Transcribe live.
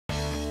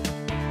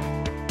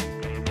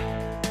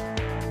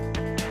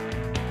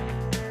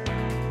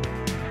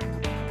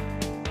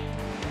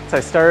I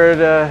started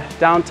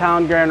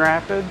downtown Grand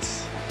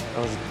Rapids.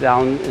 I was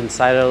down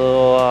inside a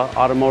little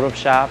automotive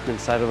shop,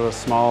 inside of a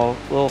small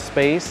little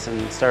space,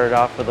 and started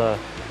off with a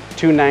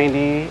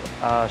 290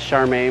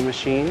 AgieCharmilles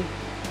machine.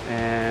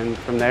 And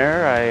from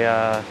there,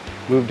 I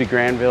moved to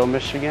Granville,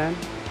 Michigan,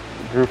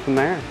 grew from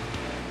there.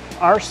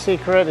 Our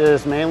secret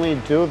is mainly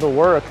do the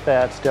work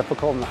that's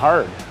difficult and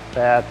hard,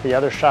 that the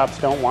other shops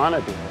don't want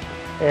to do.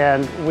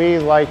 And we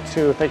like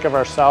to think of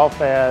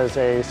ourselves as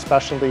a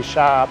specialty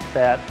shop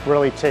that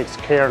really takes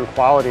care and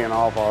quality in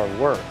all of our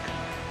work.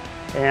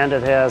 And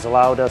it has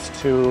allowed us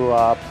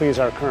to please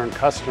our current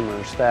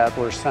customers that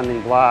we're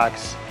sending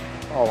blocks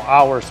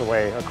hours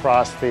away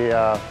across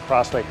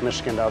Lake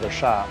Michigan to other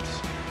shops.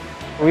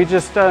 We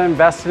just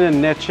invested in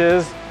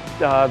niches,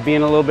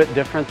 being a little bit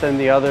different than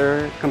the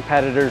other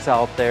competitors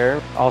out there.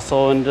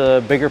 Also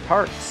into bigger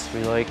parts.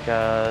 We like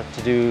to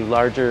do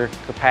larger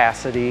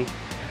capacity,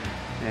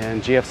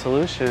 and GF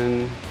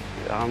Solution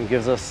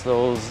gives us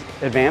those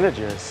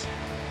advantages.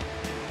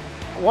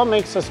 What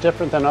makes us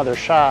different than other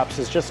shops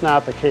is just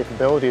not the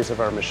capabilities of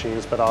our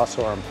machines, but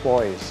also our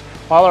employees.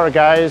 All our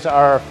guys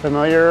are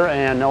familiar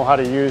and know how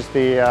to use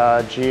the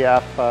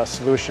GF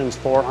Solutions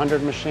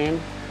 400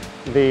 machine.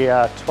 The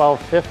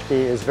 1250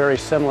 is very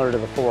similar to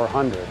the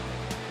 400.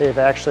 They've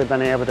actually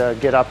been able to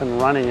get up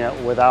and running it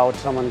without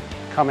someone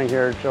coming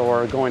here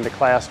or going to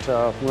class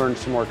to learn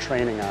some more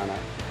training on it.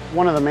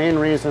 One of the main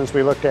reasons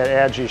we looked at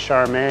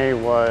AgieCharmilles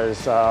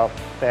was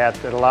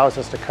that it allows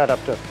us to cut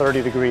up to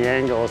 30-degree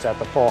angles at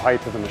the full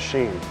height of the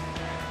machine.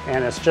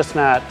 And it's just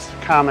not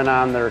common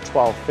on their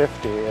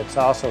 1250, it's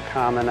also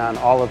common on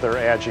all of their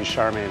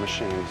AgieCharmilles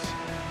machines.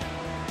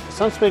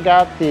 Since we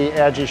got the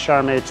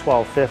AgieCharmilles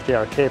 1250,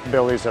 our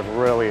capabilities have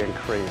really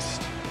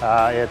increased.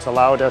 It's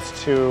allowed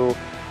us to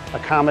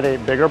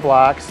accommodate bigger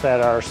blocks that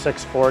our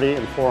 640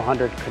 and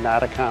 400 could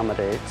not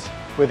accommodate.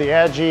 With the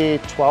Aggie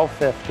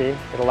 1250,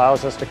 it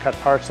allows us to cut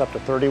parts up to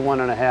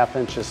 31.5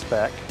 inches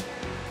thick.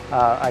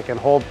 I can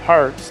hold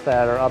parts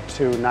that are up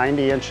to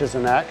 90 inches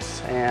in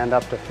X and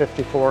up to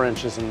 54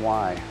 inches in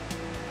Y.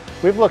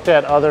 We've looked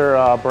at other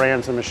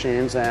brands of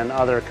machines and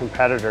other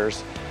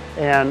competitors,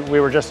 and we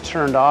were just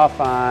turned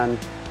off on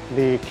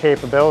the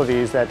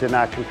capabilities that did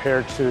not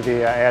compare to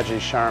the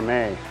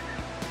AgieCharmilles.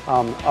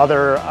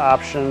 Other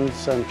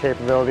options and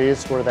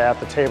capabilities were that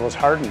the table's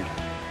hardened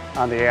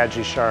on the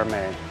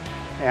AgieCharmilles.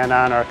 And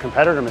on our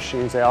competitor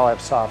machines, they all have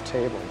soft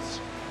tables.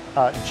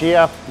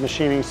 GF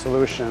Machining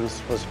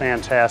Solutions was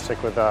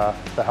fantastic with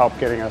the help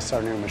getting us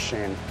our new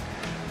machine.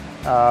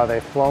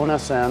 They've flown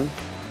us in,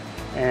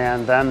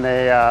 and then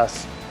they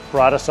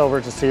brought us over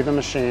to see the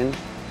machine,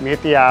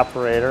 meet the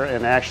operator,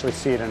 and actually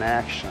see it in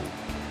action.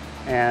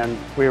 And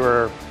we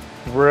were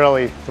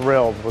really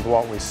thrilled with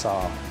what we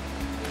saw.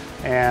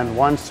 And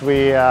once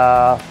we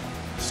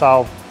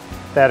saw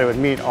that it would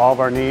meet all of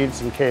our needs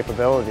and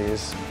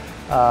capabilities,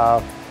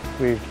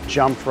 we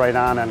jumped right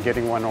on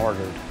getting one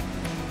ordered.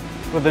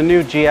 With the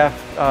new GF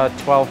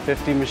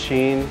 1250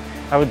 machine,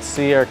 I would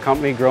see our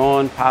company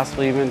growing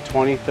possibly even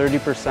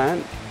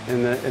 20–30%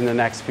 in the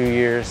next few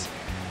years,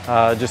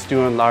 just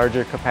doing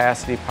larger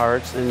capacity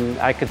parts, and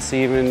I could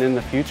see even in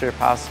the future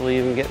possibly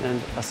even getting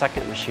a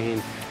second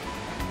machine.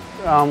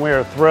 We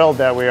are thrilled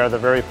that we are the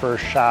very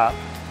first shop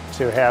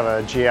to have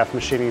a GF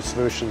Machining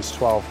Solutions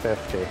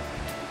 1250.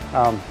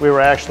 We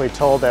were actually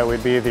told that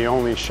we'd be the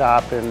only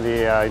shop in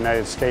the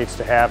United States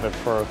to have it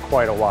for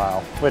quite a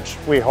while, which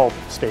we hope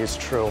stays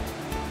true.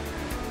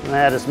 And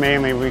that is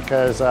mainly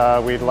because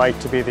we'd like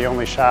to be the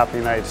only shop in the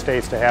United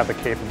States to have the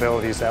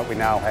capabilities that we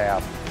now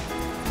have.